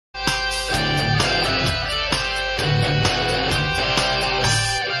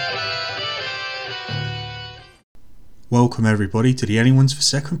Welcome everybody to the Anyone's for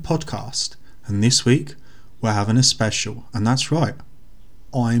Second podcast, and this week we're having a special, and that's right,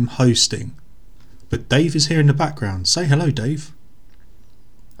 I'm hosting. But Dave is here in the background. Say hello, Dave.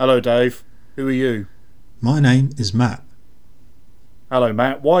 Hello, Dave. Who are you? My name is Matt. Hello,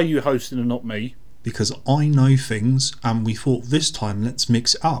 Matt. Why are you hosting and not me? Because I know things, and we thought this time let's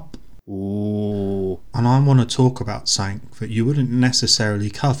mix it up. Ooh. And I want to talk about something that you wouldn't necessarily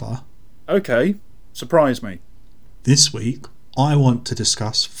cover. Okay. Surprise me. This week, I want to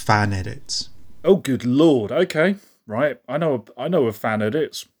discuss fan edits. Oh, good lord. Okay. Right. I know of fan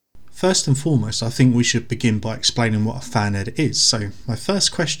edits. First and foremost, I think we should begin by explaining what a fan edit is. So, my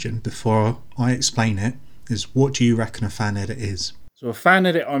first question before I explain it is, what do you reckon a fan edit is? So a fan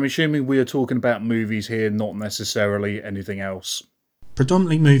edit, I'm assuming we are talking about movies here, not necessarily anything else.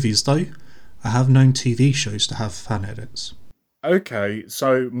 Predominantly movies, though. I have known TV shows to have fan edits. Okay,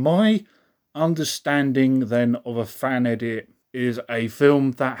 so my understanding then of a fan edit is a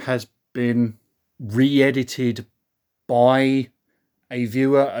film that has been re-edited by a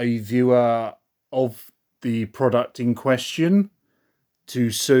viewer of the product in question to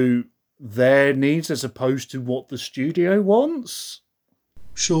suit their needs as opposed to what the studio wants.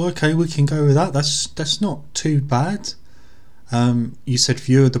 Sure, okay, we can go with that. That's not too bad. You said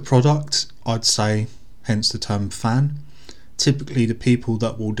viewer the product, I'd say, hence the term fan. Typically the people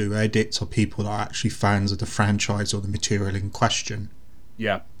that will do edits are people that are actually fans of the franchise or the material in question.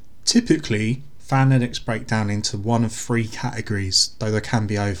 Yeah. Typically, fan edits break down into one of three categories, though there can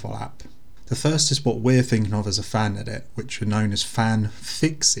be overlap. The first is what we're thinking of as a fan edit, which are known as fan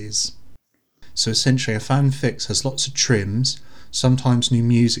fixes. So essentially a fan fix has lots of trims, sometimes new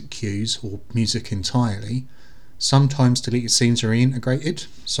music cues or music entirely, sometimes deleted scenes are reintegrated.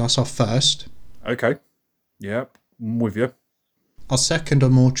 So that's our first. Okay. Yep, I'm with you. Our second are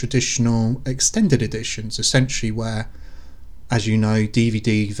more traditional extended editions, essentially where, as you know,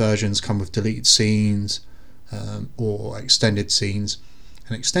 DVD versions come with deleted scenes or extended scenes.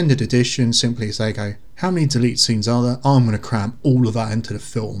 An extended edition simply is they go, how many deleted scenes are there? I'm going to cram all of that into the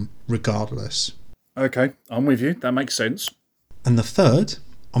film regardless. Okay, I'm with you. That makes sense. And the third,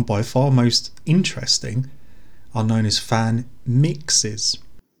 and by far most interesting, are known as fan mixes.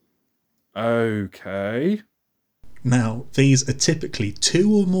 Okay. Now, these are typically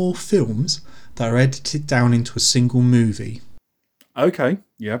two or more films that are edited down into a single movie. Okay,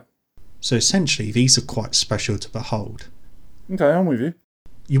 yeah. So essentially, these are quite special to behold. Okay, I'm with you.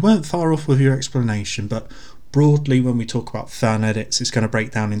 You weren't far off with your explanation, but broadly when we talk about fan edits, it's going to break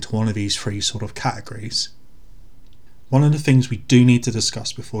down into one of these three sort of categories. One of the things we do need to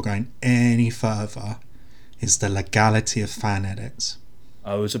discuss before going any further is the legality of fan edits.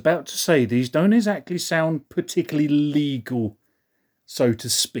 I was about to say, these don't exactly sound particularly legal, so to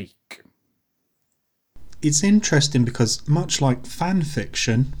speak. It's interesting because, much like fan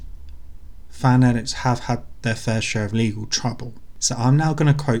fiction, fan edits have had their fair share of legal trouble. So I'm now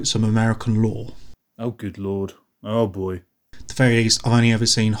going to quote some American law. Oh, good lord. Oh, boy. At the very least, I've only ever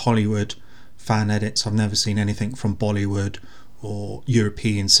seen Hollywood fan edits. I've never seen anything from Bollywood or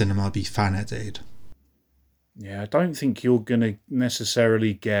European cinema be fan edited. Yeah, I don't think you're going to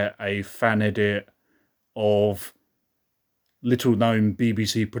necessarily get a fan edit of little-known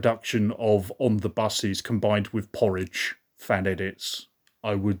BBC production of On the Buses combined with Porridge fan edits,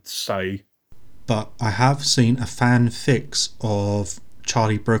 I would say. But I have seen a fan fix of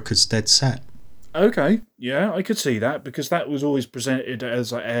Charlie Brooker's Dead Set. Okay, yeah, I could see that, because that was always presented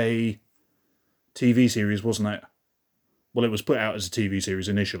as a TV series, wasn't it? Well, it was put out as a TV series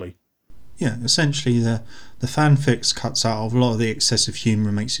initially. Yeah, essentially the fan fix cuts out a lot of the excessive humour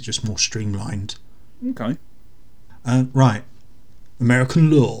and makes it just more streamlined. Okay. Right, American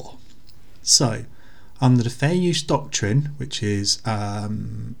law. So, under the Fair Use Doctrine, which is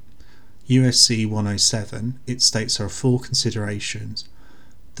USC 107, it states there are four considerations.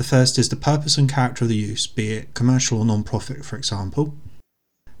 The first is the purpose and character of the use, be it commercial or non-profit, for example.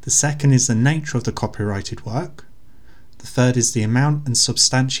 The second is the nature of the copyrighted work. The third is the amount and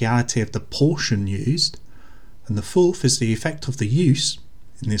substantiality of the portion used. And the fourth is the effect of the use,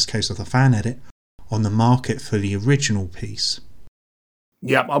 in this case of the fan edit, on the market for the original piece.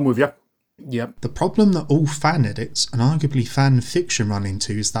 Yep, I'm with you. Yep. The problem that all fan edits, and arguably fan fiction, run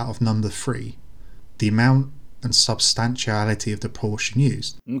into is that of number 3, the amount and substantiality of the portion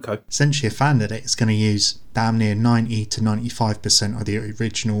used. Okay. Essentially, a fan edit is going to use damn near 90 to 95% of the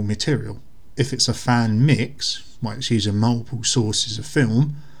original material. If it's a fan mix, well, it's using multiple sources of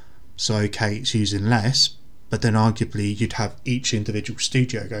film, so okay, it's using less, but then arguably you'd have each individual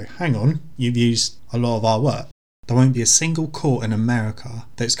studio go, hang on, you've used a lot of our work. There won't be a single court in America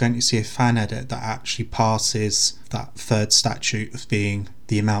that's going to see a fan edit that actually passes that third statute of being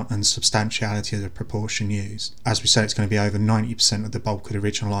the amount and substantiality of the proportion used. As we said, it's going to be over 90% of the bulk of the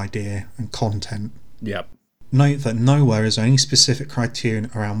original idea and content. Yep. Note that nowhere is there any specific criterion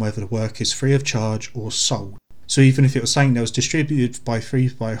around whether the work is free of charge or sold. So even if it was saying that was distributed by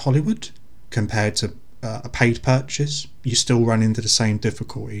Hollywood compared to a paid purchase, you still run into the same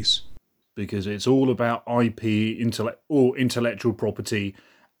difficulties. Because it's all about IP, intellectual property,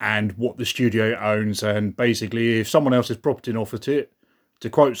 and what the studio owns. And basically, if someone else is profiting off of it, to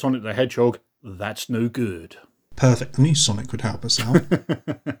quote Sonic the Hedgehog, that's no good. Perfect. I knew Sonic would help us out.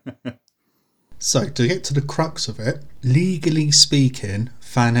 So, to get to the crux of it, legally speaking,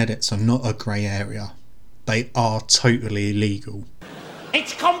 fan edits are not a grey area. They are totally illegal.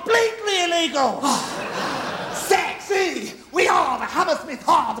 It's completely illegal! Sexy! We are the Hammersmith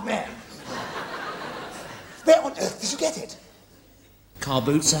Hardmen! Where on earth did you get it? Car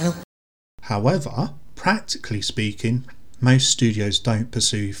boot sale? However, practically speaking, most studios don't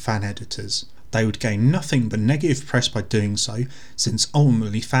pursue fan editors. They would gain nothing but negative press by doing so, since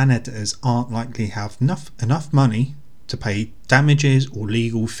ultimately fan editors aren't likely to have enough money to pay damages or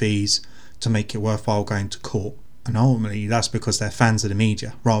legal fees to make it worthwhile going to court. And ultimately that's because they're fans of the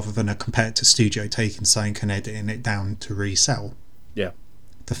media, rather than a competitor studio taking something and editing it down to resell. Yeah.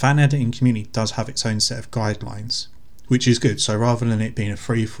 The fan editing community does have its own set of guidelines, which is good. So rather than it being a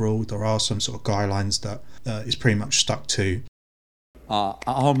free-for-all, there are some sort of guidelines that is pretty much stuck to.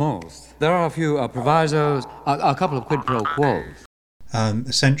 Almost. There are a few provisos, a couple of quid pro quos.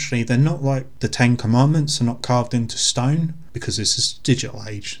 Essentially, they're not like the 10 Commandments, they're not carved into stone, because this is digital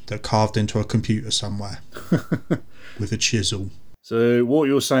age. They're carved into a computer somewhere with a chisel. So what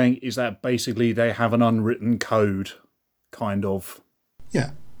you're saying is that basically they have an unwritten code, kind of.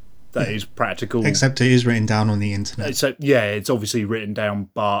 Yeah. That is practical. Except it is written down on the internet. So, yeah, it's obviously written down,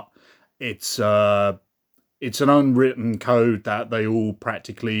 but it's an unwritten code that they all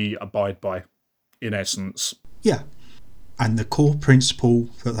practically abide by, in essence. Yeah. And the core principle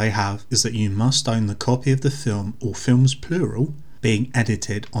that they have is that you must own the copy of the film, or films plural, being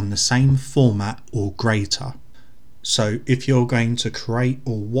edited on the same format or greater. So if you're going to create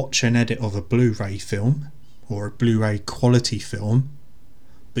or watch an edit of a Blu-ray film, or a Blu-ray quality film,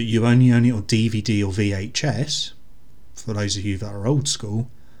 but you only own it on DVD or VHS, for those of you that are old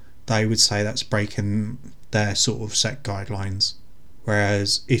school, they would say that's breaking their sort of set guidelines.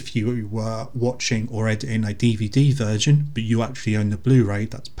 Whereas if you were watching or editing a DVD version, but you actually own the Blu-ray,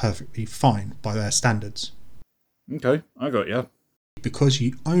 that's perfectly fine by their standards. Okay, I got you. Because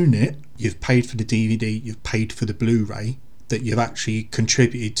you own it, you've paid for the DVD, you've paid for the Blu-ray, that you've actually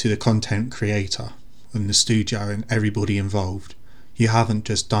contributed to the content creator and the studio and everybody involved. You haven't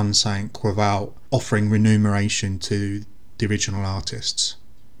just done something without offering remuneration to the original artists.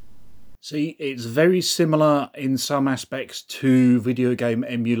 See, it's very similar in some aspects to video game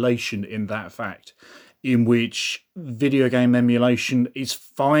emulation in that fact, in which video game emulation is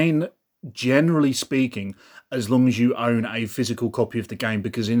fine, generally speaking, as long as you own a physical copy of the game,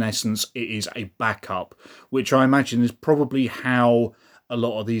 because in essence it is a backup, which I imagine is probably how a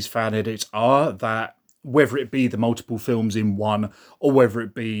lot of these fan edits are, that whether it be the multiple films in one, or whether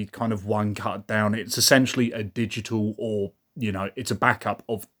it be kind of one cut down, it's essentially a digital, or, you know, it's a backup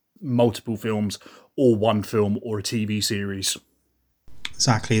of multiple films or one film or a TV series.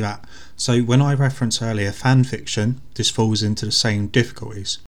 Exactly that. So when I referenced earlier fan fiction, this falls into the same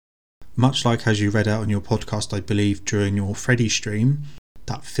difficulties. Much like as you read out on your podcast, I believe, during your Freddy stream,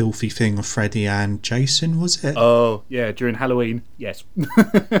 that filthy thing of Freddy and Jason, was it? Oh, yeah, during Halloween, yes.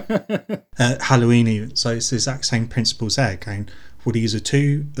 Halloween even. So it's the exact same principles there, going, well, these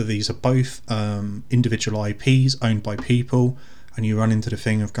are both individual IPs owned by people, and you run into the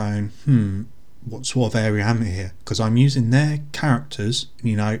thing of going, what sort of area am I here? Because I'm using their characters,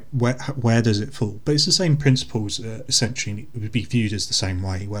 you know, where does it fall? But it's the same principles, essentially, it would be viewed as the same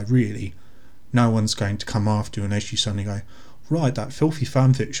way, where really no one's going to come after you unless you suddenly go, right, that filthy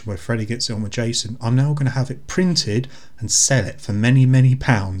fanfiction where Freddy gets it on with Jason, I'm now going to have it printed and sell it for many, many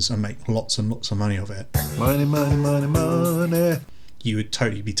pounds and make lots and lots of money of it. Money, money, money, money. You would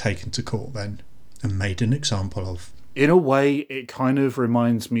totally be taken to court then and made an example of. In a way, it kind of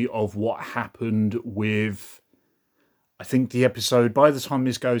reminds me of what happened with, I think the episode, by the time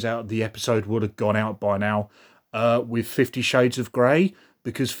this goes out, the episode would have gone out by now, with 50 Shades of Grey,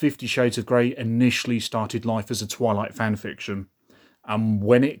 because 50 Shades of Grey initially started life as a Twilight fanfiction. And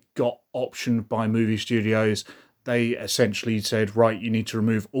when it got optioned by movie studios, they essentially said, right, you need to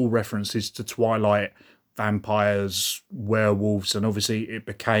remove all references to Twilight, vampires, werewolves, and obviously it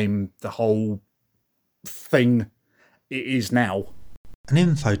became the whole thing it is now. An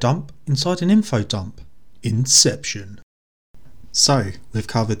info dump inside an info dump. Inception. So, we've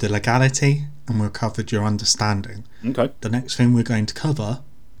covered the legality and we've covered your understanding. Okay. The next thing we're going to cover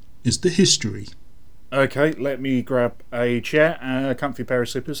is the history. Okay, let me grab a chair, a comfy pair of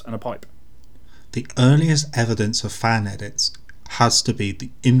slippers, and a pipe. The earliest evidence of fan edits has to be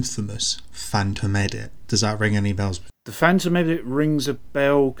the infamous Phantom Edit. Does that ring any bells? The Phantom Edit rings a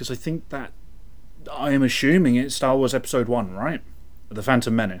bell because I think that I am assuming it's Star Wars Episode 1, right? The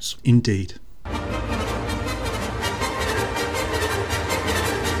Phantom Menace. Indeed.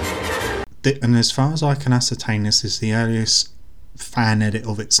 And as far as I can ascertain, this is the earliest fan edit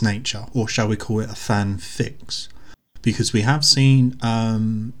of its nature, or shall we call it a fan fix? Because we have seen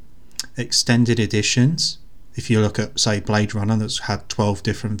extended editions. If you look at, say, Blade Runner, that's had 12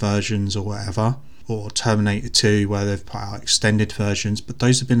 different versions or whatever, or Terminator 2, where they've put out extended versions, but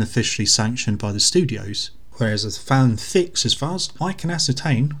those have been officially sanctioned by the studios. Whereas a fan fix, as far as I can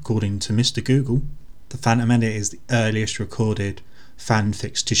ascertain, according to Mr. Google, the Phantom Edit is the earliest recorded fan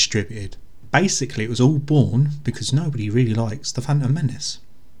fix distributed. Basically, it was all born because nobody really likes the Phantom Menace.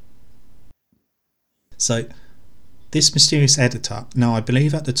 So, this mysterious editor, now I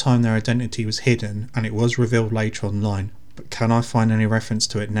believe at the time their identity was hidden and it was revealed later online, but can I find any reference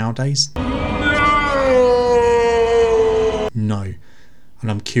to it nowadays? No.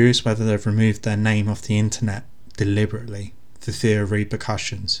 And I'm curious whether they've removed their name off the internet deliberately for fear of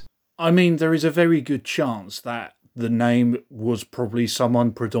repercussions. I mean, there is a very good chance that the name was probably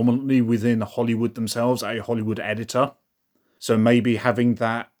someone predominantly within Hollywood themselves, a Hollywood editor. So maybe having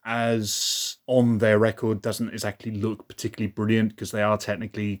that as on their record doesn't exactly look particularly brilliant because they are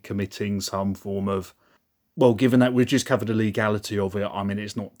technically committing some form of... Well, given that we've just covered the legality of it, I mean,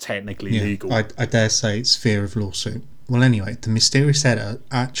 it's not technically legal. I dare say it's fear of lawsuit. Well, anyway, the mysterious editor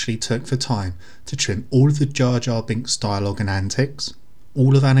actually took the time to trim all of the Jar Jar Binks dialogue and antics,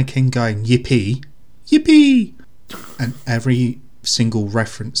 all of Anakin going yippee, yippee, and every single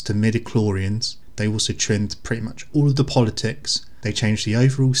reference to midichlorians. They also trimmed pretty much all of the politics. They changed the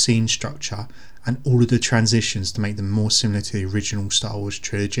overall scene structure and all of the transitions to make them more similar to the original Star Wars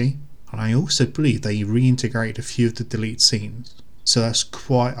trilogy. And I also believe they reintegrated a few of the deleted scenes. So that's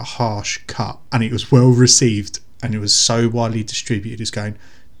quite a harsh cut, and it was well received, and it was so widely distributed as going,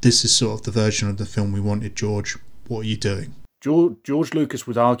 this is sort of the version of the film we wanted, George. What are you doing? George Lucas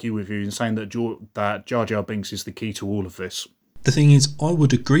would argue with you in saying that Jar Jar Binks is the key to all of this. The thing is, I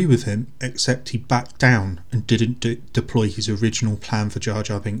would agree with him, except he backed down and didn't deploy his original plan for Jar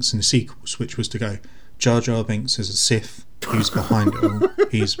Jar Binks in the sequels, which was to go, Jar Jar Binks is a Sith, who's behind it all.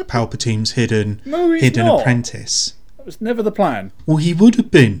 He's Palpatine's hidden apprentice. That was never the plan. Well, he would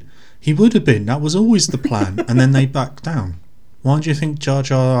have been. That was always the plan, and then they backed down. Why do you think Jar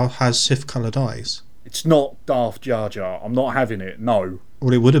Jar has Sith-coloured eyes? It's not Darth Jar Jar. I'm not having it, no.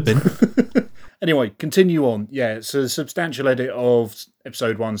 Well, it would have been. Anyway, continue on. Yeah, so the substantial edit of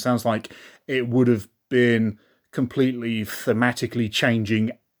Episode 1 sounds like it would have been completely thematically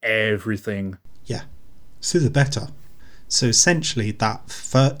changing everything. Yeah, so the better. So essentially,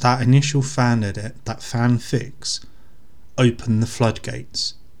 that initial fan edit, that fan fix, opened the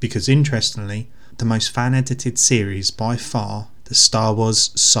floodgates. Because interestingly, the most fan-edited series by far, the Star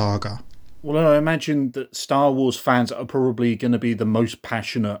Wars saga. Well, I imagine that Star Wars fans are probably going to be the most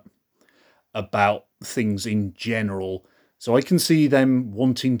passionate about things in general. So I can see them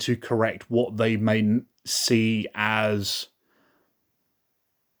wanting to correct what they may see as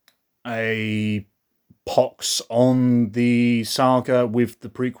a pox on the saga with the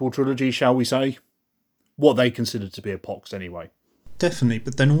prequel trilogy, shall we say? What they consider to be a pox anyway. Definitely,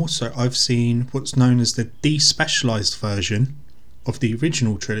 but then also I've seen what's known as the despecialized version of the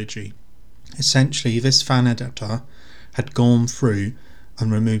original trilogy. Essentially, this fan editor had gone through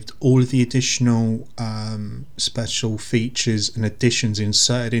and removed all of the additional special features and additions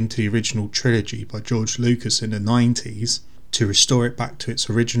inserted into the original trilogy by George Lucas in the 90s to restore it back to its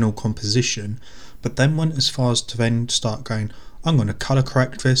original composition, but then went as far as to then start going, I'm going to colour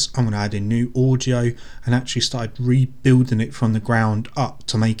correct this, I'm going to add in new audio, and actually started rebuilding it from the ground up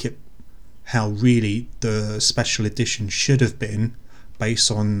to make it how really the special edition should have been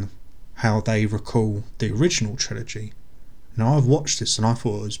based on how they recall the original trilogy. Now, I've watched this and I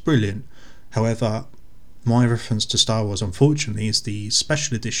thought it was brilliant. However, my reference to Star Wars, unfortunately, is the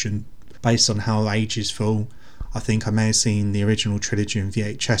special edition based on how ages feel. I think I may have seen the original trilogy in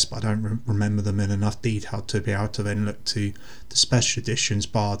VHS, but I don't remember them in enough detail to be able to then look to the special editions,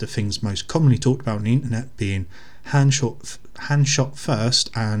 bar the things most commonly talked about on the internet being hand shot first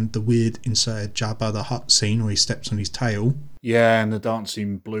and the weird inserted Jabba the Hutt scene where he steps on his tail. Yeah, and the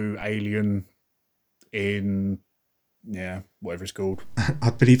dancing blue alien in Yeah, whatever it's called. I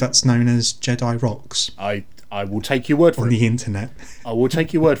believe that's known as Jedi Rocks I will take your word for on it. the internet. I will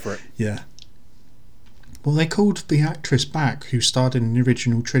take your word for it. Yeah. Well, they called the actress back who starred in the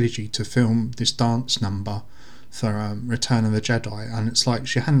original trilogy to film this dance number for Return of the Jedi, and it's like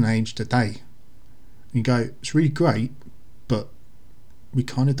she hadn't aged a day. You go, it's really great, but we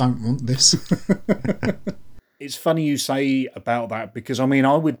kind of don't want this. It's funny you say about that, because I mean,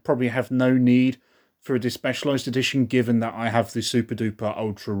 I would probably have no need for a specialised edition, given that I have the super duper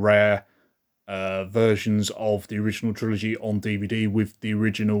ultra rare versions of the original trilogy on DVD with the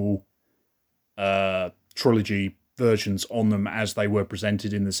original trilogy versions on them as they were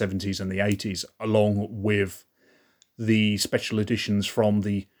presented in the 70s and the 80s, along with the special editions from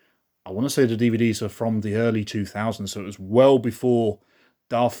the, I want to say the DVDs are from the early 2000s, so it was well before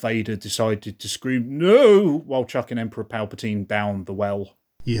Darth Vader decided to scream "no" while chucking Emperor Palpatine down the well.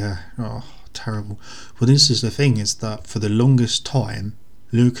 Yeah, oh, terrible. Well, this is the thing, is that for the longest time,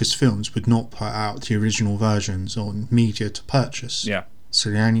 Lucasfilms would not put out the original versions on media to purchase. Yeah. So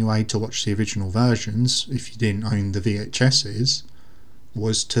the only way to watch the original versions, if you didn't own the VHSs,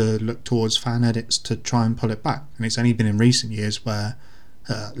 was to look towards fan edits to try and pull it back. And it's only been in recent years where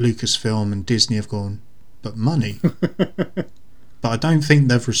Lucasfilm and Disney have gone, but money. But I don't think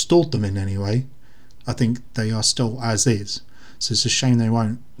they've restored them in any way. I think they are still as is. So it's a shame they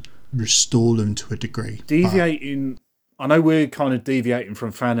won't restore them to a degree. Deviating, I know we're kind of deviating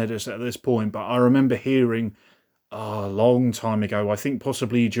from fan edits at this point, but I remember hearing a long time ago, I think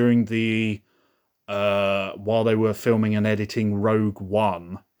possibly during the while they were filming and editing Rogue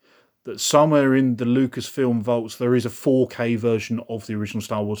One, that somewhere in the Lucasfilm vaults there is a 4K version of the original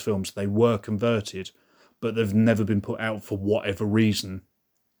Star Wars films. They were converted, but they've never been put out for whatever reason.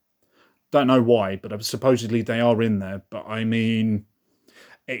 Don't know why, but supposedly they are in there. But I mean,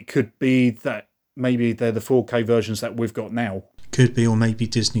 it could be that maybe they're the 4K versions that we've got now. Could be, or maybe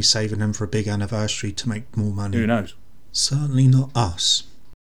Disney's saving them for a big anniversary to make more money. Who knows? Certainly not us.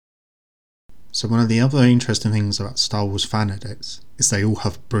 So one of the other interesting things about Star Wars fan edits is they all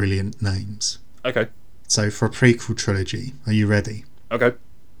have brilliant names. Okay. So for a prequel trilogy, are you ready? Okay.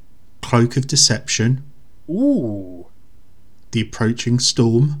 Cloak of Deception. Ooh. The Approaching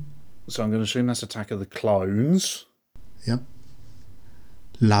Storm. So I'm going to assume that's Attack of the Clones. Yep.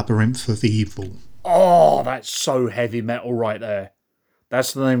 Labyrinth of Evil. Oh, that's so heavy metal right there.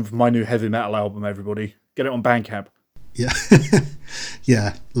 That's the name of my new heavy metal album, everybody. Get it on Bandcamp. Yeah.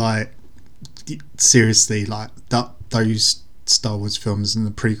 Yeah, like, seriously, like, those Star Wars films and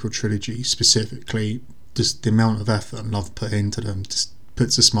the prequel trilogy specifically, just the amount of effort and love put into them just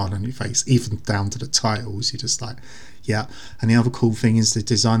puts a smile on your face, even down to the titles. You're just like, yeah. And the other cool thing is they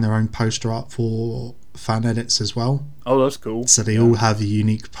design their own poster art for fan edits as well. Oh, that's cool. So they all have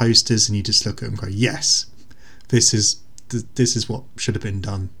unique posters, and you just look at them and go, yes, this is what should have been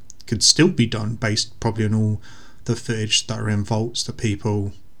done. Could still be done based probably on all the footage that are in vaults that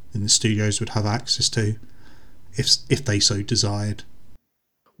people in the studios would have access to if they so desired.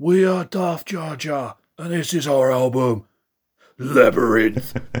 We are Darth Jar Jar, and this is our album,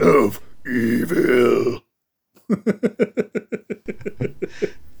 Labyrinth of Evil.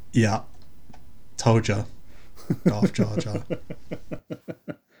 Yeah, told ya. Darth Jar Jar.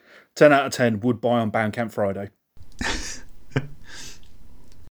 10 out of 10 would buy on Bandcamp Friday.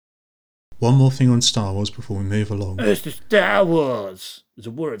 One more thing on Star Wars before we move along. It's the Star Wars. It's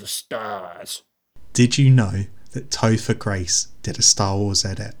a war of the stars. Did you know that Topher Grace did a Star Wars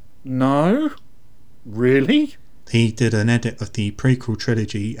edit? No? Really? He did an edit of the prequel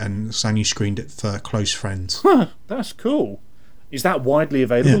trilogy and only screened it for close friends. Huh, that's cool. Is that widely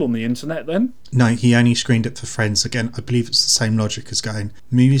available Yeah. on the internet then? No, he only screened it for friends. Again, I believe it's the same logic as going,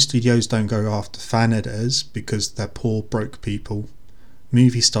 movie studios don't go after fan editors because they're poor, broke people.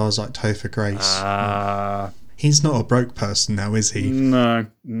 Movie stars like Topher Grace. He's not a broke person now, is he? No,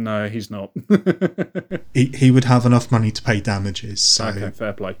 he's not. He would have enough money to pay damages, so Okay,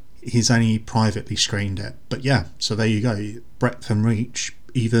 fair play. he's only privately screened it. But yeah, so there you go. Breadth and reach.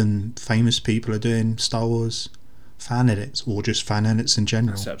 Even famous people are doing Star Wars fan edits, or just fan edits in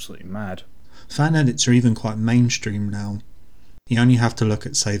general. That's absolutely mad. Fan edits are even quite mainstream now. You only have to look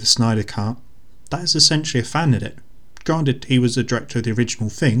at, say, the Snyder Cut. That is essentially a fan edit. Granted, he was the director of the original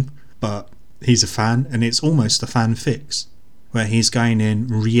thing, but he's a fan, and it's almost a fan fix, where he's going in,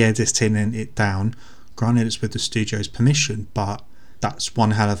 re-editing it down. Granted, it's with the studio's permission, but that's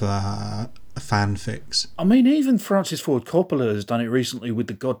one hell of a fan fix. I mean, even Francis Ford Coppola has done it recently with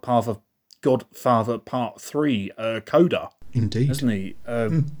the Godfather Part 3 Coda, Indeed. hasn't he?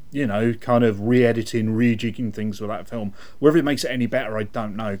 You know, kind of re-editing, rejigging things with that film. Whether it makes it any better, I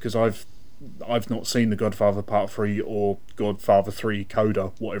don't know, because I've I've not seen The Godfather Part 3 or Godfather 3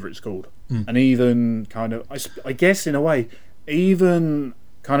 Coda, whatever it's called. And even kind of, I guess in a way, even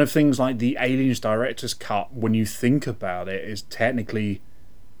kind of things like the Aliens Director's Cut, when you think about it, is technically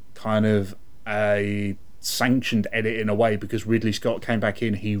kind of a sanctioned edit in a way, because Ridley Scott came back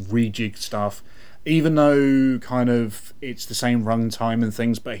in, he rejigged stuff, even though kind of it's the same runtime and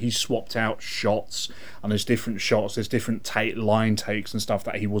things, but he swapped out shots, and there's different shots, there's different line takes and stuff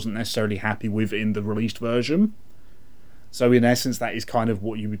that he wasn't necessarily happy with in the released version. So in essence, that is kind of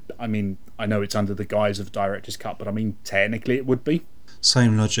what you would, I mean, I know it's under the guise of director's cut, but I mean, technically it would be.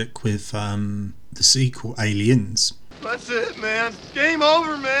 Same logic with the sequel, Aliens. That's it, man. Game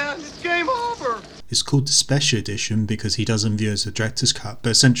over, man. It's game over. It's called the Special Edition because he doesn't view it as a director's cut, but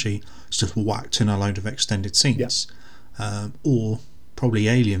essentially it's just whacked in a load of extended scenes. Or probably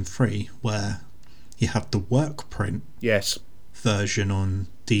Alien 3, where you have the work print version on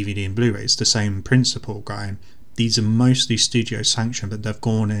DVD and Blu-ray. It's the same principle going. These are mostly studio sanctioned, but they've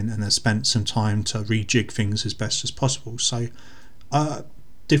gone in and they've spent some time to rejig things as best as possible. So,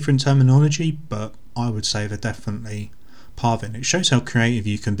 different terminology, but I would say they're definitely part of it. And it shows how creative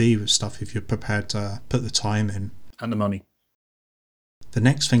you can be with stuff if you're prepared to put the time in. And the money. The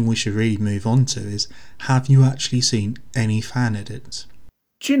next thing we should really move on to is, have you actually seen any fan edits?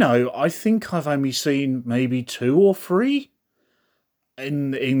 Do you know, I think I've only seen maybe 2 or 3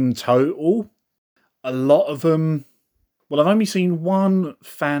 in total. A lot of them... Well, I've only seen one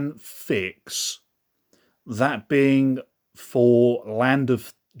fan fix, that being for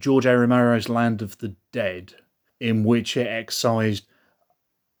George A. Romero's Land of the Dead, in which it excised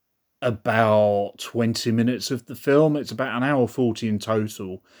about 20 minutes of the film. It's about an hour 40 in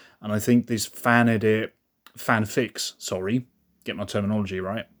total. And I think this fan fix, get my terminology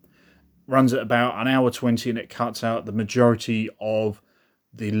right, runs at about an hour 20, and it cuts out the majority of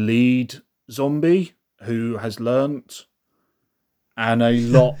the lead zombie who has learnt, and a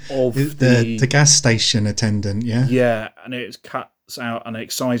lot of the gas station attendant, yeah, and it cuts out and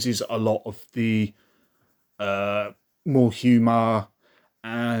excises a lot of the more humour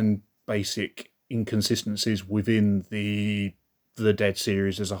and basic inconsistencies within the Dead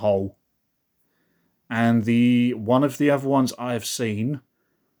series as a whole. And one of the other ones I have seen,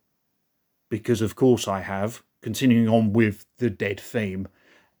 because of course I have, continuing on with the Dead theme,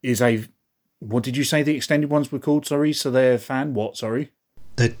 is what did you say the extended ones were called? Sorry, so they're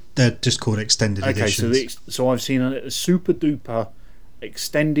They're just called extended editions. Okay, so I've seen a super duper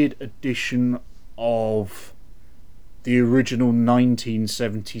extended edition of the original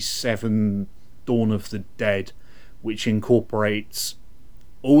 1977 Dawn of the Dead, which incorporates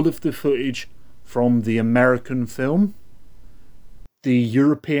all of the footage from the American film, the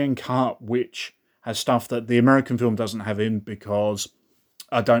European cut, which has stuff that the American film doesn't have in, because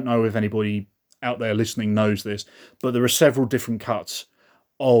I don't know if anybody out there listening knows this, but there are several different cuts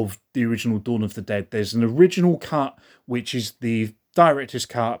of the original Dawn of the Dead. There's an original cut, which is the director's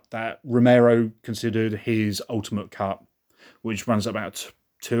cut that Romero considered his ultimate cut, which runs about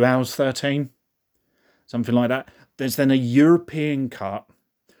 2 hours 13, something like that. There's then a European cut,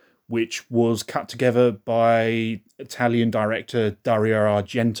 which was cut together by Italian director Dario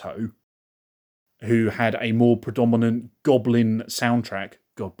Argento, who had a more predominant Goblin soundtrack.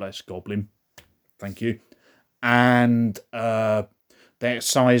 God bless Goblin. Thank you. And they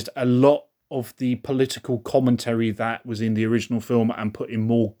excised a lot of the political commentary that was in the original film and put in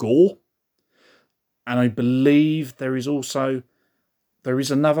more gore. And I believe there is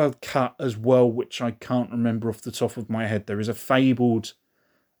another cut as well, which I can't remember off the top of my head. There is a fabled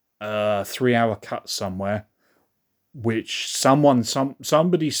 3-hour cut somewhere, which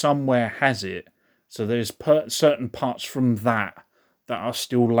somebody somewhere has it. So there's certain parts from that are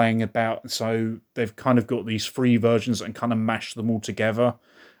still laying about. So they've kind of got these 3 versions and kind of mashed them all together.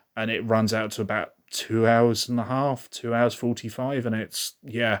 And it runs out to about 2 hours and a half, 2 hours 45. And it's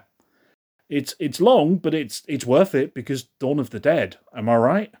long, but it's worth it because Dawn of the Dead. Am I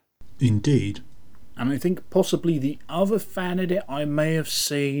right? Indeed. And I think possibly the other fan edit I may have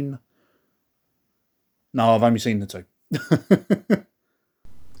seen... No, I've only seen the 2.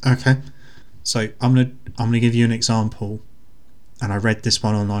 Okay. So I'm gonna give you an example, and I read this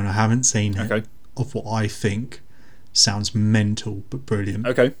one online. I haven't seen it. Okay. Of what I think sounds mental but brilliant.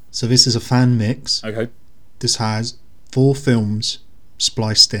 Okay. So this is a fan mix. Okay. This has 4 films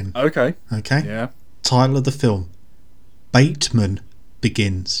spliced in. Okay. Okay. Yeah. Title of the film: Bateman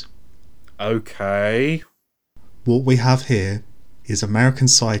Begins. Okay. What we have here is American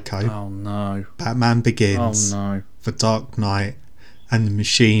Psycho. Oh no. Batman Begins. Oh no. The Dark Knight, and The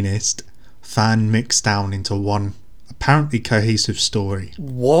Machinist, fan mixed down into one apparently cohesive story.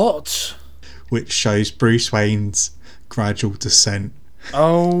 What? which shows Bruce Wayne's gradual descent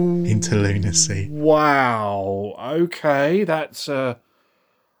into lunacy. Wow. Okay, that's that's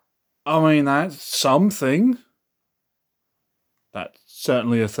something. That's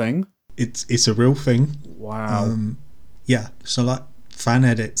certainly a thing. It's a real thing. Wow. Yeah, so like fan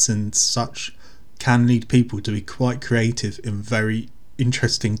edits and such can lead people to be quite creative in very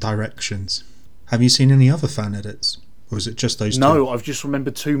interesting directions. Have you seen any other fan edits? Or is it just those two? No, I've just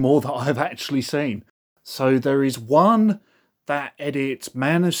remembered two more that I've actually seen. So there is one that edits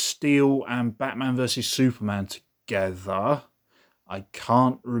Man of Steel and Batman vs Superman together. I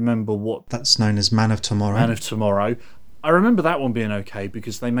can't remember what... That's known as Man of Tomorrow. Man of Tomorrow. I remember that one being okay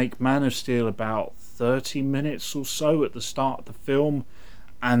because they make Man of Steel about 30 minutes or so at the start of the film,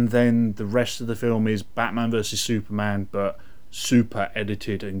 and then the rest of the film is Batman vs Superman, but super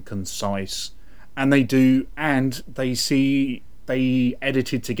edited and concise. And they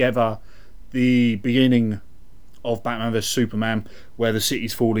edited together the beginning of Batman vs Superman, where the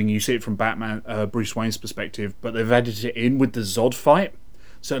city's falling. You see it from Bruce Wayne's perspective, but they've edited it in with the Zod fight,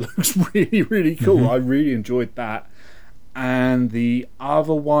 so it looks really, really cool. Mm-hmm. I really enjoyed that. And the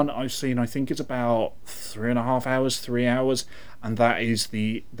other one I've seen, I think it's about 3.5 hours, 3 hours, and that is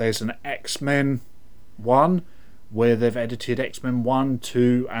there's an X-Men 1 where they've edited X-Men 1,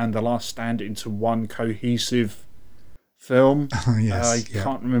 2, and The Last Stand into one cohesive film. Yes, I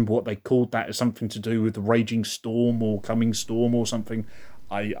can't remember what they called that. It's something to do with the Raging Storm or Coming Storm or something.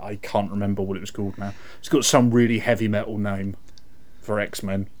 I can't remember what it was called now. It's got some really heavy metal name for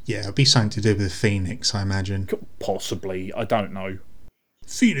X-Men. Yeah, it'll be something to do with Phoenix, I imagine. Possibly. I don't know.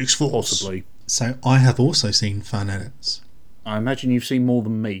 Phoenix Force. Possibly. So I have also seen fan edits. I imagine you've seen more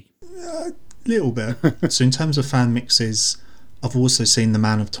than me. Little bit. So in terms of fan mixes, I've also seen The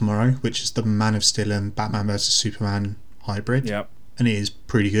Man of Tomorrow, which is the Man of Steel and Batman vs Superman hybrid. Yep. And it is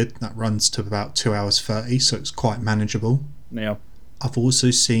pretty good. That runs to about 2 hours 30, so it's quite manageable. Yeah. I've also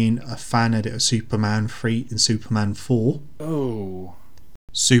seen a fan edit of Superman 3 and Superman 4. Oh.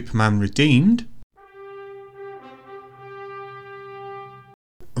 Superman Redeemed.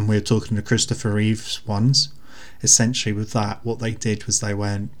 And we're talking to Christopher Reeve's ones. Essentially with that, what they did was they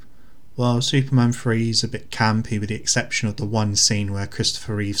went, well, Superman 3 is a bit campy with the exception of the one scene where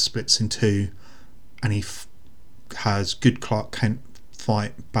Christopher Reeve splits in two and he has good Clark Kent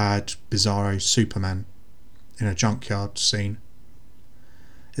fight bad Bizarro Superman in a junkyard scene.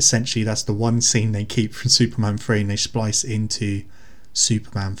 Essentially that's the one scene they keep from Superman 3 and they splice into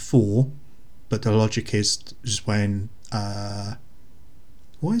Superman 4, but the logic is just when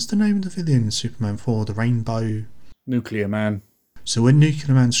what is the name of the villain in Superman 4? The Rainbow... Nuclear Man. So when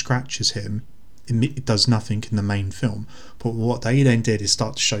Nuclear Man scratches him, it does nothing in the main film, but what they then did is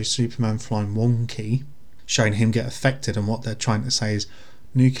start to show Superman flying wonky, showing him get affected, and what they're trying to say is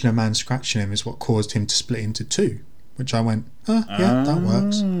Nuclear Man scratching him is what caused him to split into two, which I went, yeah, that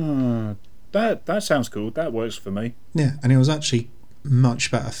works. That sounds cool. That works for me. Yeah, and it was actually much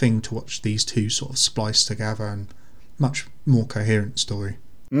better thing to watch these two sort of splice together and much more coherent story.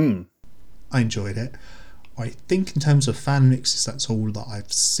 I enjoyed it. I think in terms of fan mixes, that's all that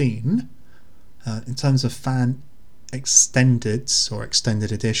I've seen. In terms of fan extendeds or extended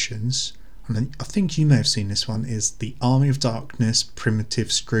editions, I think you may have seen this one, is the Army of Darkness Primitive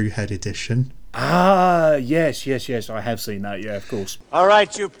Screwhead Edition. Ah, yes, I have seen that, yeah, of course. All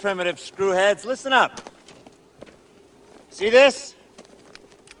right, you primitive screwheads, listen up. See this?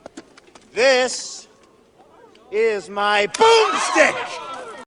 This is my boomstick!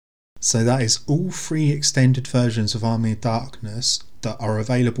 So that is all 3 extended versions of Army of Darkness that are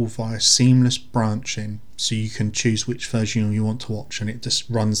available via seamless branching, so you can choose which version you want to watch and it just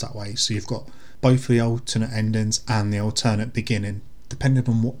runs that way. So you've got both the alternate endings and the alternate beginning, depending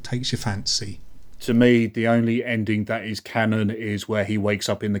on what takes your fancy. To me, the only ending that is canon is where he wakes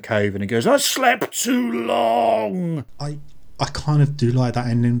up in the cave and he goes, I slept too long! I kind of do like that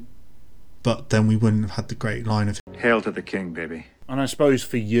ending, but then we wouldn't have had the great line of Hail to the king, baby. And I suppose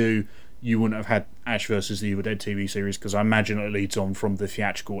for you wouldn't have had Ash versus the Evil Dead TV series, because I imagine it leads on from the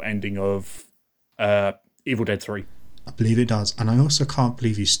theatrical ending of Evil Dead 3. I believe it does, and I also can't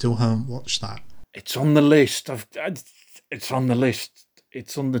believe you still haven't watched that. It's on the list. It's on the list.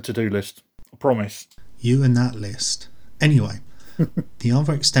 It's on the to-do list. I promise. You and that list. Anyway, the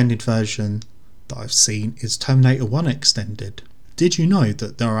other extended version that I've seen is Terminator 1 Extended. Did you know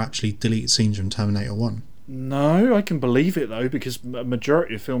that there are actually deleted scenes from Terminator 1? No, I can believe it though, because a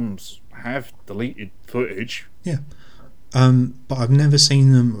majority of films have deleted footage. Yeah. But I've never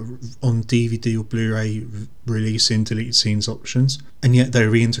seen them on DVD or Blu-ray releasing deleted scenes options, and yet they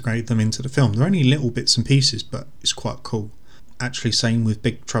reintegrate them into the film. They're only little bits and pieces, but it's quite cool. Actually, same with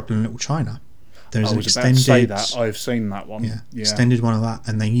Big Trouble in Little China. There's I an was about to say that. I've seen that one. Yeah, extended one of that,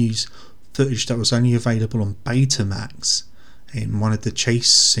 and they use footage that was only available on Betamax in one of the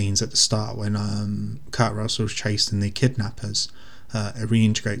chase scenes at the start when Kurt Russell's chasing the kidnappers. It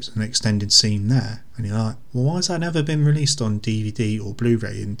reintegrates an extended scene there, and you're like, well, why has that never been released on DVD or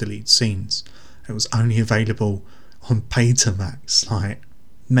Blu-ray in deleted scenes? It was only available on Betamax, like,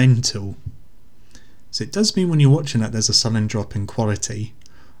 mental. So it does mean when you're watching it, there's a sudden drop in quality,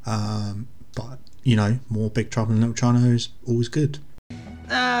 but you know, more Big Trouble in Little China is always good.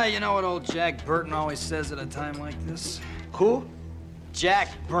 You know what old Jack Burton always says at a time like this? Who? Jack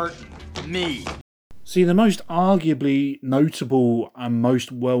Burton. Me. See, the most arguably notable and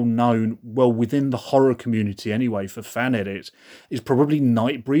most well-known, well, within the horror community anyway, for fan edits, is probably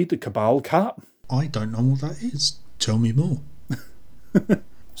Nightbreed, the Cabal cut. I don't know what that is. Tell me more.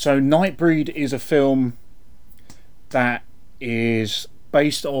 So Nightbreed is a film that is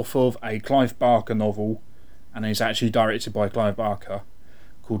based off of a Clive Barker novel and is actually directed by Clive Barker,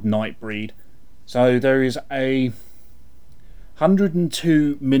 called Nightbreed. So there is a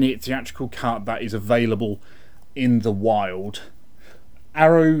 102-minute theatrical cut that is available in the wild.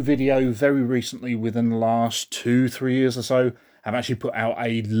 Arrow Video very recently, within the last 2-3 years or so, have actually put out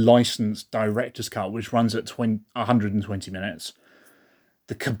a licensed director's cut which runs at 120 minutes.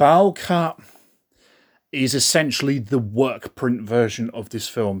 The Cabal cut is essentially the work print version of this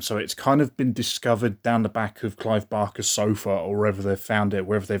film, so it's kind of been discovered down the back of Clive Barker's sofa or wherever they've found it,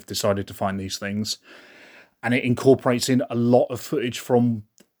 wherever they've decided to find these things. And it incorporates in a lot of footage from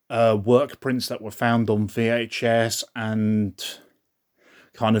work prints that were found on VHS and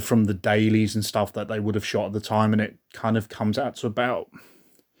kind of from the dailies and stuff that they would have shot at the time, and it kind of comes out to about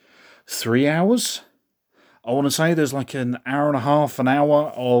 3 hours. I want to say there's like an hour and a half, an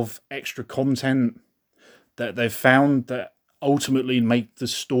hour of extra content that they've found that ultimately make the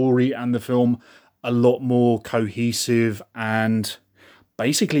story and the film a lot more cohesive and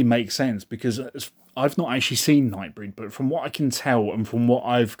basically make sense, because I've not actually seen Nightbreed, but from what I can tell and from what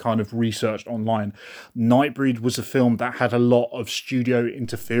I've kind of researched online, Nightbreed was a film that had a lot of studio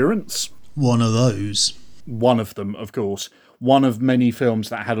interference. One of those. One of them, of course. One of many films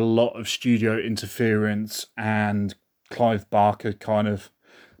that had a lot of studio interference and Clive Barker kind of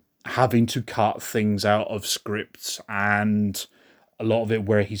having to cut things out of scripts, and a lot of it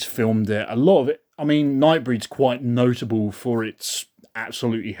where he's filmed it. A lot of it, I mean, Nightbreed's quite notable for its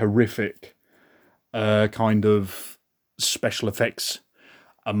absolutely horrific kind of special effects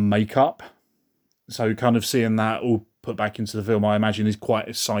and makeup. So kind of seeing that all put back into the film, I imagine, is quite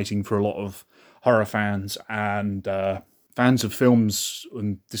exciting for a lot of horror fans and fans of films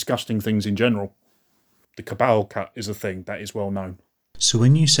and disgusting things in general. The Cabal cut is a thing that is well known. So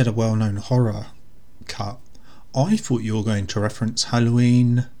when you said a well-known horror cut, I thought you were going to reference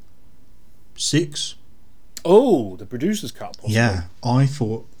Halloween 6. Oh, the producer's cut, possibly. Yeah, I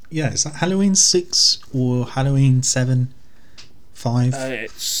thought... Yeah, is that Halloween 6 or Halloween 7? 5?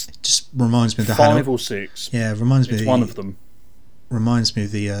 It just reminds me of the 5 or 6. Yeah, it reminds me. It's one of them. Reminds me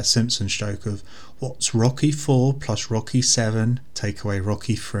of the Simpsons joke of what's Rocky 4 plus Rocky 7 take away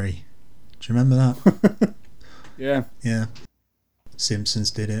Rocky 3. Do you remember that? Yeah. Yeah. Simpsons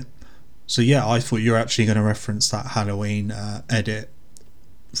did it. So yeah, I thought you were actually going to reference that Halloween edit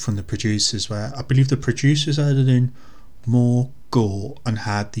from the producers, where I believe the producers added in more gore and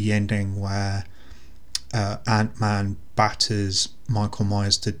had the ending where Ant-Man batters Michael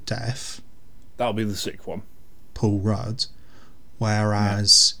Myers to death. That'll be the sick one. Paul Rudd.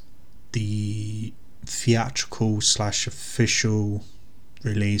 Whereas the theatrical / official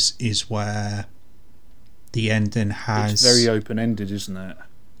release is where the ending has... It's very open-ended, isn't it?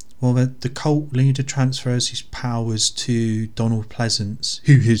 Well, the cult leader transfers his powers to Donald Pleasance,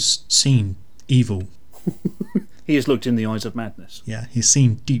 who has seen evil. He has looked in the eyes of madness. Yeah, he's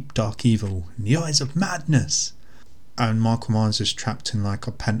seen deep, dark evil in the eyes of madness. And Michael Myers is trapped in like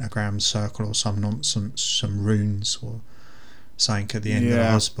a pentagram circle or some nonsense, some runes or something at the end of the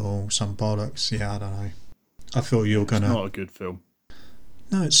hospital, some bollocks. Yeah, I don't know. I thought you were going to... It's not a good film.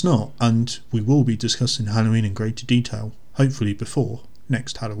 No, it's not. And we will be discussing Halloween in greater detail, hopefully before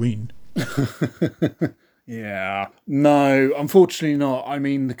next Halloween. Yeah. No, unfortunately not. I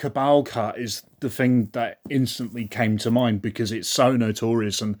mean, the Cabal cut is the thing that instantly came to mind because it's so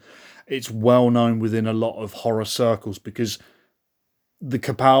notorious and it's well known within a lot of horror circles, because the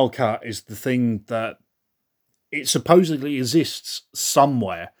Cabal cut is the thing that it supposedly exists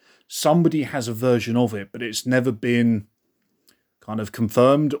somewhere. Somebody has a version of it, but it's never been kind of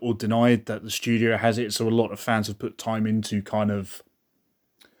confirmed or denied that the studio has it. So a lot of fans have put time into kind of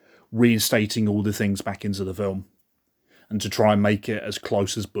reinstating all the things back into the film and to try and make it as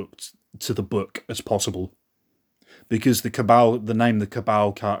close as booked to the book as possible. Because the name the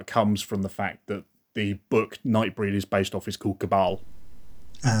Cabal comes from the fact that the book Nightbreed is based off is called Cabal.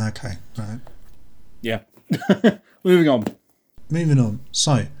 Okay, right. Yeah. Moving on.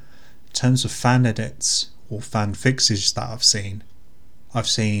 So, in terms of fan edits or fan fixes that I've seen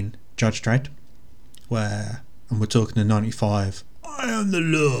Judge Dredd, and we're talking the 95, I am the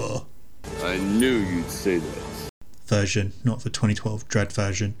law. I knew you'd say that. Version, not the 2012 Dredd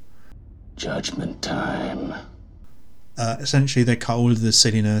version. Judgment time. Essentially, they cut all of the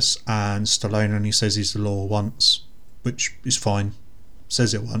silliness, and Stallone only says he's the law once, which is fine.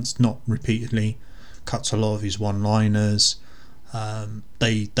 Says it once, not repeatedly. Cuts a lot of his one-liners.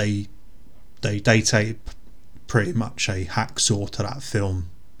 They tape pretty much a hacksaw to that film,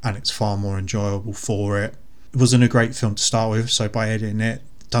 and it's far more enjoyable for it. It wasn't a great film to start with, so by editing it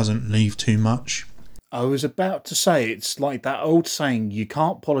doesn't leave too much. I was about to say, it's like that old saying, you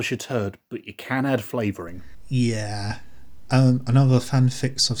can't polish a turd, but you can add flavouring. Yeah. Another fan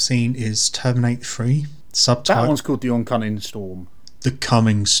fix I've seen is Terminator 3. That one's called The Oncoming Storm. The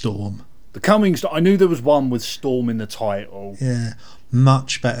Coming Storm. The Coming Storm. I knew there was one with Storm in the title. Yeah.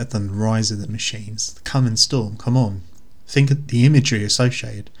 Much better than Rise of the Machines. The Coming Storm, come on. Think of the imagery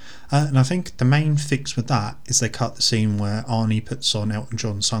associated. And I think the main fix with that is they cut the scene where Arnie puts on Elton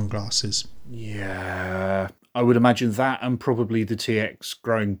John's sunglasses. Yeah. I would imagine that, and probably the TX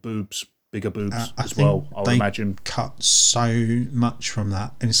growing bigger boobs as well, I would imagine. Cut so much from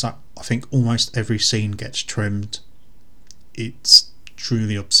that, and it's like, I think almost every scene gets trimmed. It's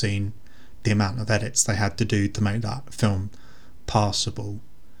truly obscene the amount of edits they had to do to make that film passable.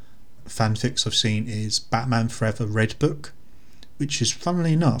 Fanfics I've seen is Batman Forever Red Book, which is,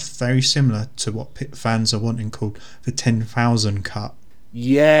 funnily enough, very similar to what fans are wanting, called the 10,000 cut.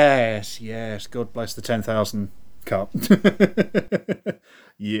 Yes, God bless the 10,000 cut.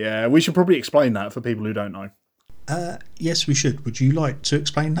 Yeah, we should probably explain that for people who don't know. Yes, we should. Would you like to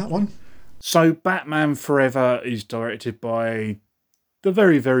explain that one? So, Batman Forever is directed by the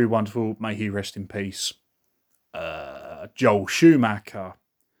very, very wonderful, may he rest in peace, Joel Schumacher.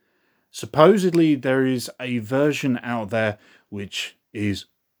 Supposedly, there is a version out there which is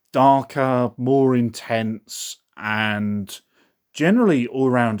darker, more intense, and generally all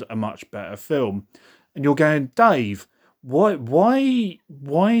around a much better film. And you're going, Dave, why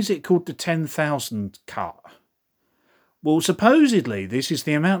is it called the 10,000 cut? Well, supposedly this is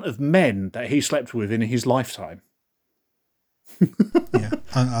the amount of men that he slept with in his lifetime. Yeah,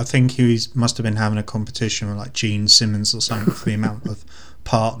 I think he must have been having a competition with like Gene Simmons or something for the amount of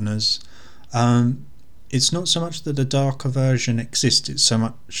partners. It's not so much that the darker version exists, it's so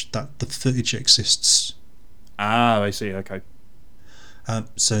much that the footage exists. Ah, I see, okay.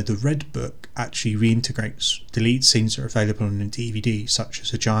 So the Red Book actually reintegrates deleted scenes that are available on the DVD, such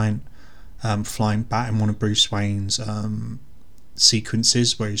as a giant flying bat in one of Bruce Wayne's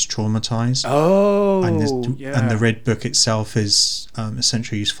sequences where he's traumatized. Oh, and the Red Book itself is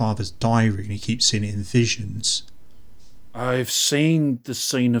essentially his father's diary, and he keeps seeing it in visions. I've seen the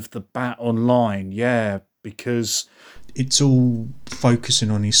scene of the bat online, yeah, because it's all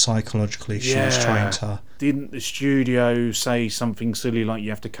focusing on his psychological issues, trying to... Didn't the studio say something silly like you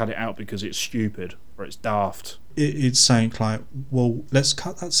have to cut it out because it's stupid or it's daft? It's saying like, well, let's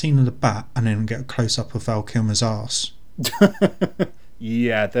cut that scene of the bat and then get a close-up of Val Kilmer's arse.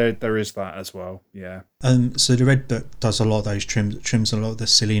 Yeah, there is that as well, yeah. So the Red Book does a lot of those trims. It trims a lot of the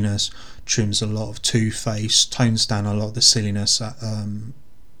silliness, trims a lot of Two-Face, tones down a lot of the silliness,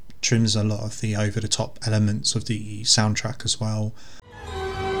 trims a lot of the over-the-top elements of the soundtrack as well.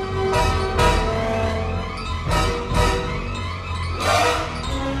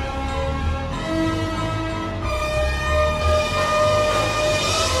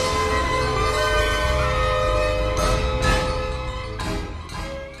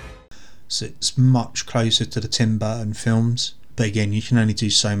 So it's much closer to the Tim Burton films, but again, you can only do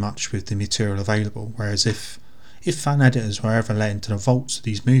so much with the material available. Whereas if fan editors were ever let into the vaults of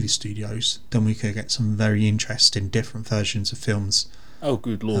these movie studios, then we could get some very interesting different versions of films. Oh,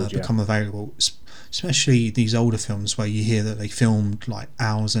 good lord! Become available, especially these older films where you hear that they filmed like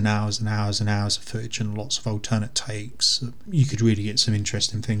hours and hours and hours and hours of footage and lots of alternate takes. You could really get some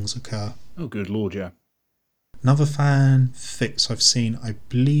interesting things occur. Oh, good lord! Yeah. Another fan fix I've seen, I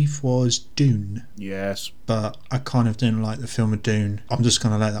believe, was Dune. Yes. But I kind of didn't like the film of Dune. I'm just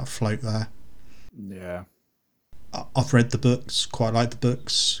going to let that float there. Yeah. I've read the books, quite like the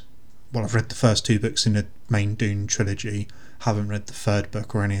books. Well, I've read the first two books in the main Dune trilogy. Haven't read the third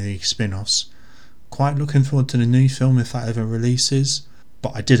book or any of the spin-offs. Quite looking forward to the new film if that ever releases.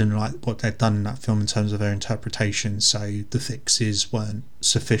 but I didn't like what they'd done in that film in terms of their interpretation, so the fixes weren't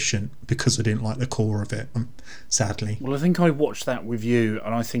sufficient because I didn't like the core of it, sadly. Well, I think I watched that with you,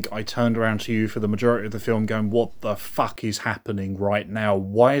 and I think I turned around to you for the majority of the film going, what the fuck is happening right now?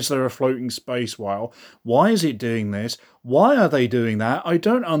 Why is there a floating space whale? Why is it doing this? Why are they doing that? I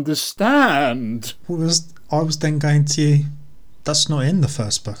don't understand. I was then going to you, that's not in the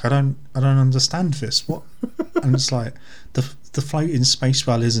first book. I don't understand this. What? And it's like the floating space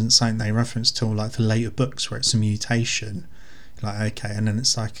whale isn't something they reference till like the later books where it's a mutation. Like, okay, and then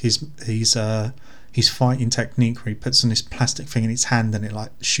it's like his fighting technique where he puts on this plastic thing in his hand and it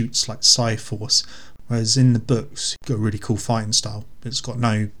like shoots like Psi-Force. Whereas in the books, it's got a really cool fighting style. It's got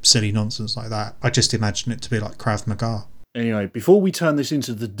no silly nonsense like that. I just imagine it to be like Krav Maga. Anyway, before we turn this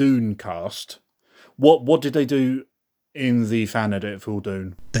into the Dune cast, what did they do in the fan edit for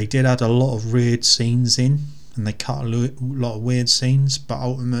Dune? They did add a lot of weird scenes in, and they cut a lot of weird scenes, but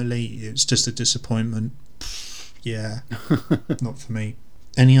ultimately it's just a disappointment. Yeah, not for me.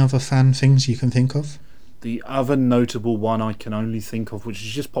 Any other fan things you can think of? The other notable one I can only think of, which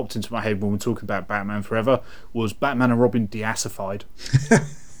has just popped into my head when we're talking about Batman Forever, was Batman and Robin Deassified.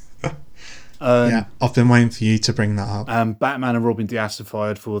 Yeah, I've been waiting for you to bring that up. Batman and Robin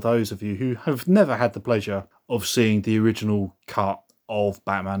Deassified, for those of you who have never had the pleasure of seeing the original cut of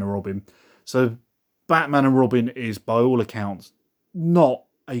Batman and Robin. So Batman and Robin is, by all accounts, not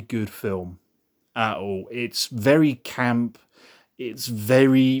a good film at all. It's very camp. It's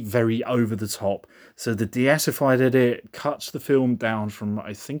very, very over the top. So the Deassified edit cuts the film down from,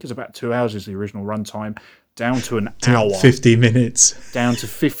 I think it's about 2 hours is the original runtime, down to an hour. 50 minutes. Down to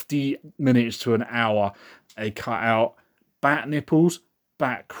 50 minutes to an hour. They cut out bat nipples,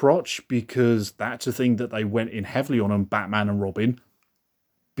 bat crotch, because that's a thing that they went in heavily on Batman and Robin,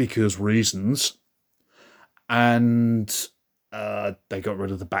 because reasons. And they got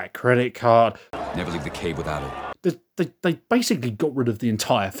rid of the bat credit card. Never leave the cave without it. They basically got rid of the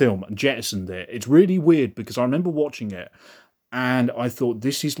entire film and jettisoned it. It's really weird because I remember watching it and I thought,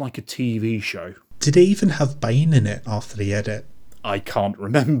 this is like a TV show. Did it even have Bane in it after the edit? I can't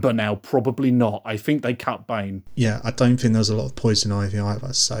remember now. Probably not. I think they cut Bane. Yeah, I don't think there's a lot of Poison Ivy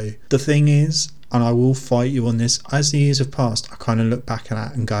either. So the thing is, and I will fight you on this, as the years have passed, I kind of look back at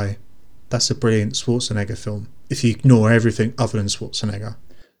that and go, that's a brilliant Schwarzenegger film. If you ignore everything other than Schwarzenegger.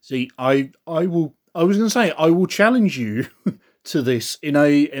 See, I was going to say, I will challenge you to this in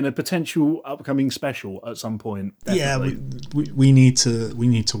a potential upcoming special at some point. Definitely. Yeah, we need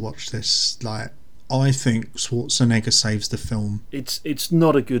to watch this. Like, I think Schwarzenegger saves the film. It's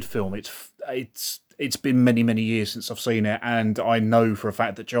not a good film. It's been many, many years since I've seen it, and I know for a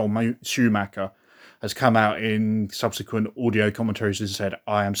fact that Joel Schumacher has come out in subsequent audio commentaries and said,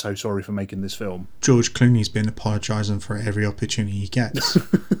 I am so sorry for making this film. George Clooney's been apologising for every opportunity he gets.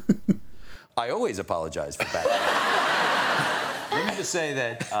 I always apologize for that. Let me just say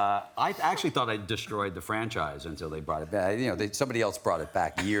that I actually thought I destroyed the franchise until they brought it back. You know, somebody else brought it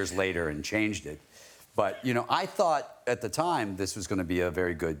back years later and changed it. But, you know, I thought at the time this was going to be a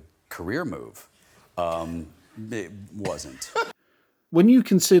very good career move. It wasn't. When you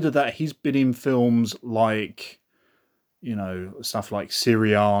consider that he's been in films like, you know, stuff like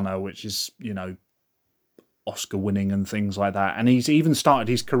Syriana, which is, you know, Oscar winning and things like that, and he's even started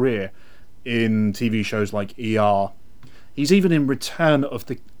his career in TV shows like ER. He's even in Return of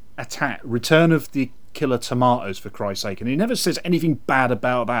the Killer Tomatoes, for Christ's sake, and he never says anything bad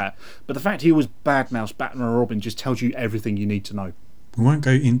about that. But the fact he was badmouths Batman and Robin just tells you everything you need to know. We won't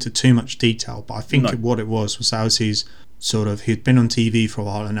go into too much detail, but I think what it was that was his sort of, he'd been on TV for a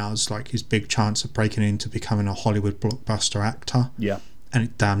while and now it's like his big chance of breaking into becoming a Hollywood blockbuster actor. Yeah. And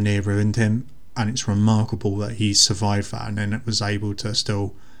it damn near ruined him. And it's remarkable that he survived that and then was able to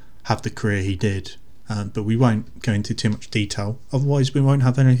still have the career he did. But we won't go into too much detail. Otherwise, we won't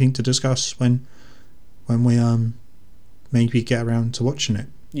have anything to discuss when we maybe get around to watching it.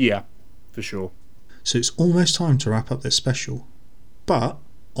 Yeah, for sure. So it's almost time to wrap up this special. But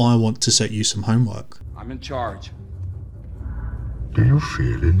I want to set you some homework. I'm in charge. Do you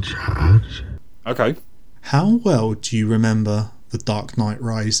feel in charge? Okay. How well do you remember The Dark Knight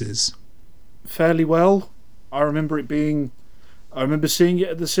Rises? Fairly well. I remember seeing it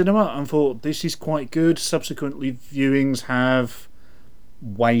at the cinema and thought, this is quite good. Subsequently, viewings have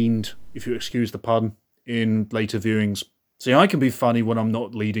waned, if you excuse the pun, in later viewings. See, I can be funny when I'm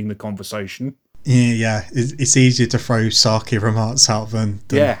not leading the conversation. Yeah, it's easier to throw sarky remarks out than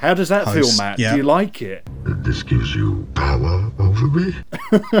yeah, how does that host. feel, Matt? Yeah. Do you like it? This gives you power over me?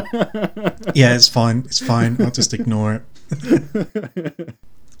 Yeah, it's fine. I'll just ignore it.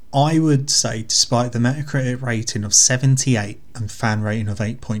 I would say, despite the Metacritic rating of 78 and fan rating of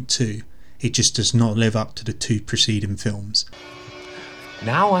 8.2, it just does not live up to the two preceding films.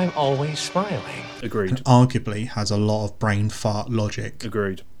 Now I'm always smiling. Agreed. And arguably has a lot of brain fart logic.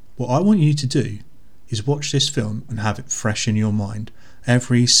 Agreed. What I want you to do is watch this film and have it fresh in your mind,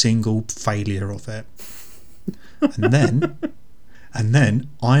 every single failure of it. And then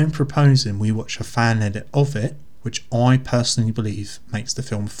I am proposing we watch a fan edit of it, which I personally believe makes the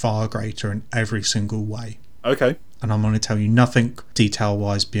film far greater in every single way. Okay. And I'm going to tell you nothing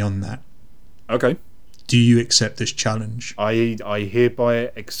detail-wise beyond that. Okay. Do you accept this challenge? I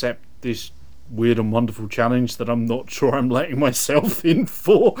hereby accept this weird and wonderful challenge that I'm not sure I'm letting myself in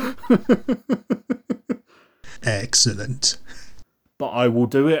for. Excellent. But I will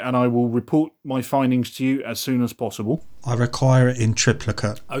do it, and I will report my findings to you as soon as possible. I require it in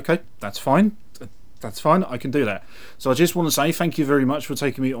triplicate. Okay, that's fine. That's fine. I can do that. So I just want to say thank you very much for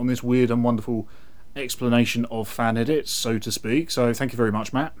taking me on this weird and wonderful explanation of fan edits, so to speak. So thank you very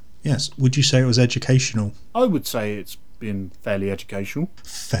much, Matt. Yes. Would you say it was educational? I would say it's been fairly educational.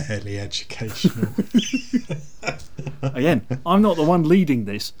 Fairly educational. Again, I'm not the one leading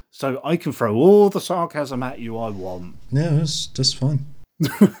this, so I can throw all the sarcasm at you I want. Yeah, that's fine.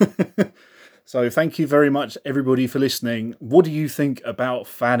 So thank you very much, everybody, for listening. What do you think about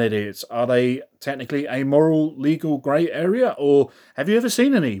fan edits? Are they technically a moral, legal grey area, or have you ever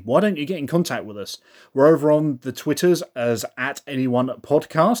seen any? Why don't you get in contact with us? We're over on the Twitters as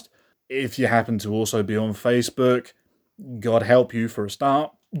 @AnyonePodcast. If you happen to also be on Facebook, God help you for a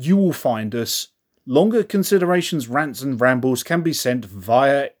start, you will find us. Longer considerations, rants and rambles can be sent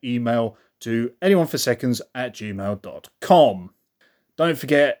via email to anyoneforseconds@gmail.com. Don't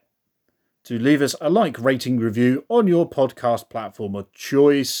forget to leave us a like, rating, review on your podcast platform of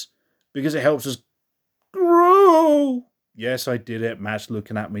choice, because it helps us grow. Yes, I did it. Matt's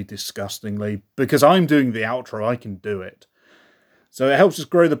looking at me disgustingly. Because I'm doing the outro, I can do it. So it helps us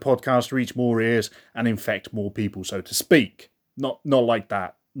grow the podcast, reach more ears, and infect more people, so to speak. Not like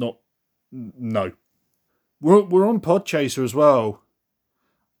that. No. We're on Podchaser as well.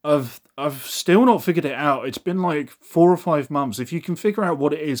 I've still not figured it out. It's been like 4 or 5 months. If you can figure out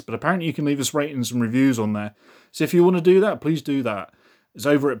what it is, but apparently you can leave us ratings and reviews on there. So if you want to do that, please do that. It's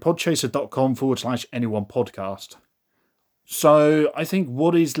over at podchaser.com/anyonepodcast. So I think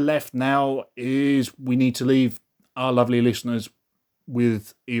what is left now is we need to leave our lovely listeners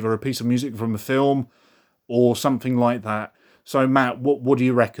with either a piece of music from a film or something like that. So Matt, what do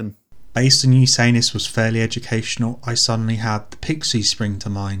you reckon? Based on you saying this was fairly educational, I suddenly had the Pixies spring to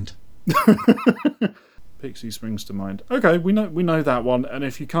mind. Pixie springs to mind. Okay, we know that one, and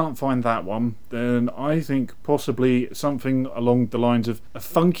if you can't find that one, then I think possibly something along the lines of a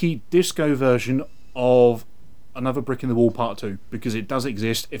funky disco version of Another Brick in the Wall Part 2, because it does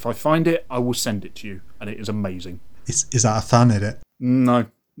exist. If I find it, I will send it to you, and it is amazing. Is that a fan edit? No,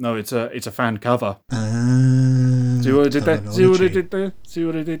 it's a fan cover. See what I did there? See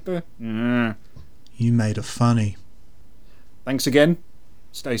what I did there? Yeah. You made a funny. Thanks again.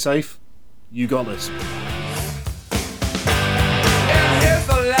 Stay safe. You got this.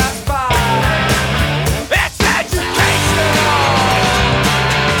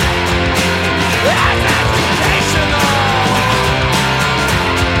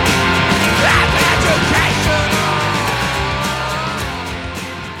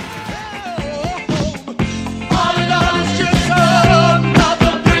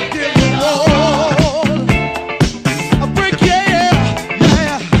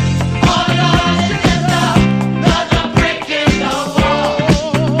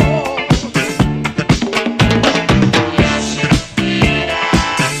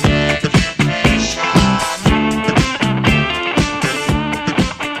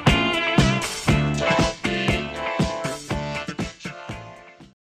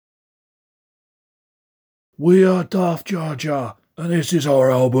 We are Daft Jar Jar, and this is our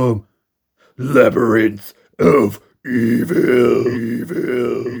album, Labyrinth of Evil.